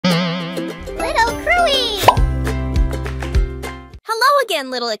again,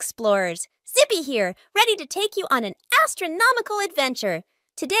 little explorers. Zippy here, ready to take you on an astronomical adventure.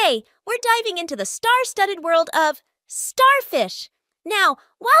 Today, we're diving into the star-studded world of starfish. Now,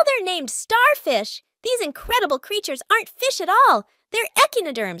 while they're named starfish, these incredible creatures aren't fish at all. They're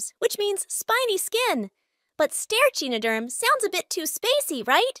echinoderms, which means spiny skin. But sterchinoderm sounds a bit too spacey,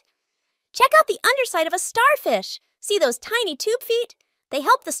 right? Check out the underside of a starfish. See those tiny tube feet? They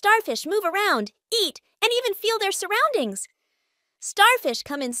help the starfish move around, eat, and even feel their surroundings. Starfish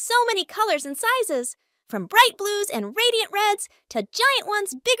come in so many colors and sizes, from bright blues and radiant reds to giant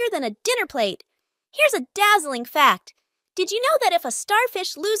ones bigger than a dinner plate. Here's a dazzling fact. Did you know that if a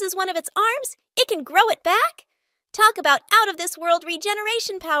starfish loses one of its arms, it can grow it back? Talk about out-of-this-world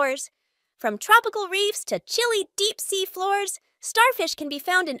regeneration powers. From tropical reefs to chilly deep-sea floors, starfish can be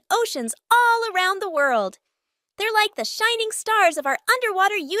found in oceans all around the world. They're like the shining stars of our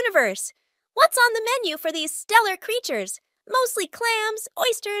underwater universe. What's on the menu for these stellar creatures? Mostly clams,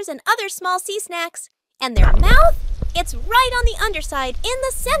 oysters, and other small sea snacks. And their mouth? It's right on the underside, in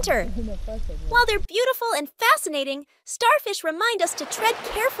the center. While they're beautiful and fascinating, starfish remind us to tread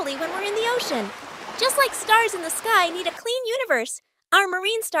carefully when we're in the ocean. Just like stars in the sky need a clean universe, our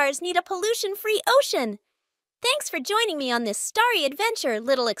marine stars need a pollution-free ocean. Thanks for joining me on this starry adventure,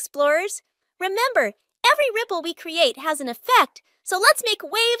 little explorers. Remember, every ripple we create has an effect, so let's make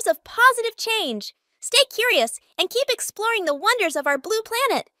waves of positive change. Stay curious and keep exploring the wonders of our blue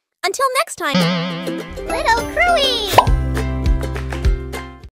planet. Until next time, Little Crewy!